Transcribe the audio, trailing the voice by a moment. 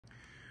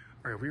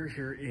All right, we are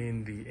here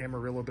in the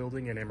Amarillo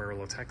Building in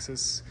Amarillo,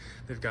 Texas.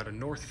 They've got a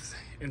north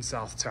and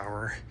south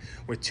tower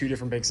with two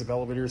different banks of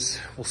elevators.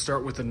 We'll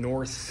start with the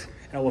north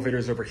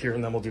elevators over here,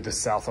 and then we'll do the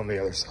south on the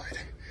other side.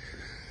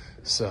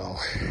 So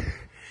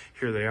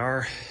here they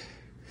are.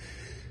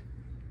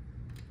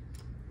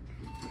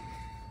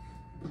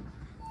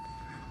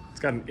 It's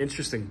got an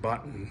interesting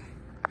button.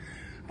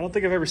 I don't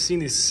think I've ever seen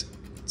these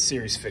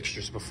series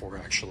fixtures before,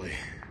 actually.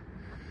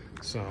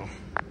 So,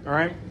 all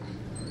right.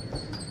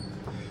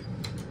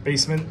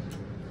 Basement.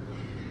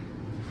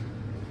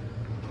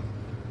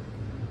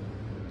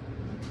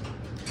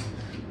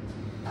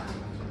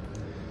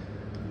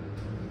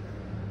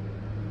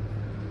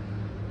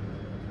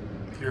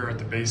 Here at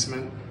the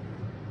basement.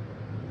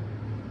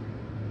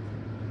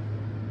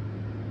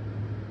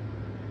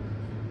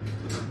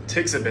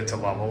 Takes a bit to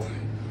level.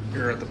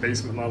 Here at the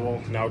basement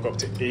level, now go up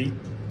to 8.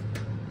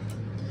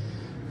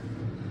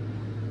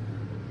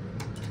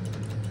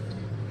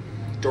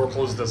 Door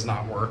close does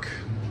not work.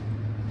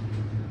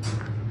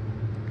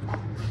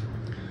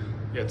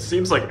 Yeah, it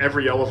seems like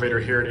every elevator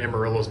here in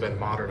Amarillo has been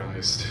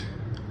modernized.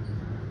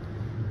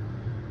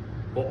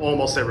 Well,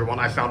 almost everyone.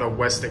 I found a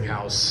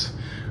Westinghouse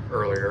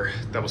earlier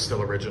that was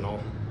still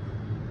original.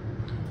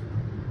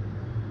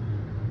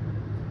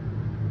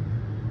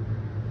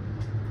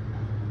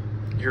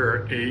 Here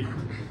are 8.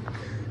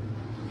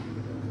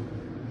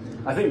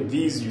 I think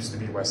these used to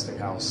be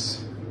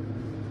Westinghouse.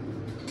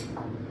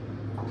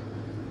 All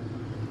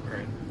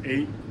right,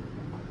 8.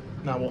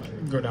 Now we'll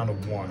go down to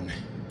 1.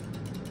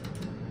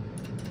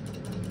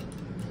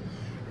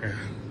 Yeah,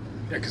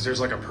 because there's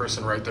like a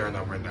person right there in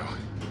that window.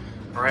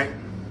 All right.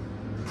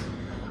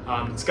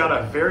 It's got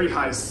a very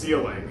high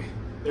ceiling.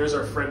 There's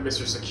our friend,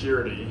 Mr.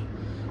 Security.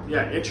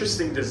 Yeah,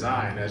 interesting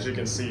design, as you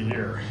can see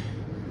here.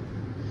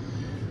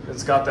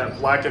 It's got that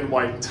black and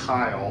white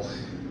tile.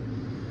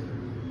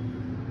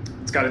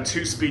 It's got a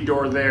 2-speed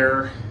door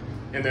there.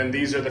 And then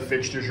these are the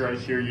fixtures right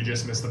here. You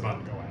just missed the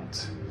button go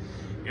out.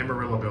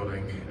 Amarillo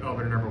Building,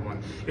 elevator number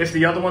 1. If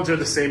the other ones are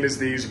the same as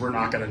these, we're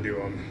not gonna do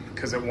them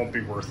because it won't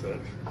be worth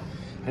it.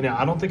 And yeah,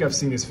 I don't think I've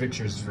seen these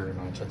fixtures very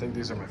much. I think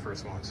these are my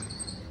first ones.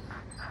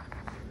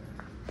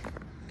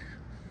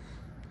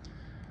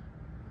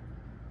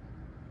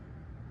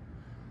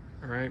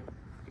 All right,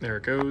 there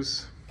it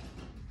goes.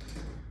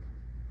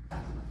 Now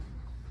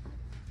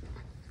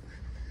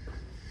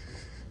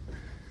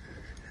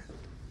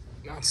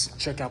let's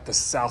check out the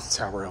South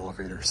Tower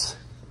elevators.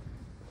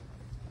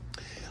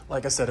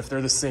 Like I said, if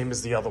they're the same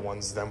as the other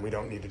ones, then we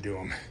don't need to do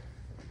them.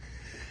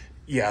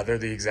 Yeah, they're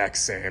the exact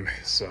same,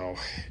 so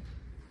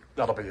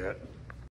that'll be it.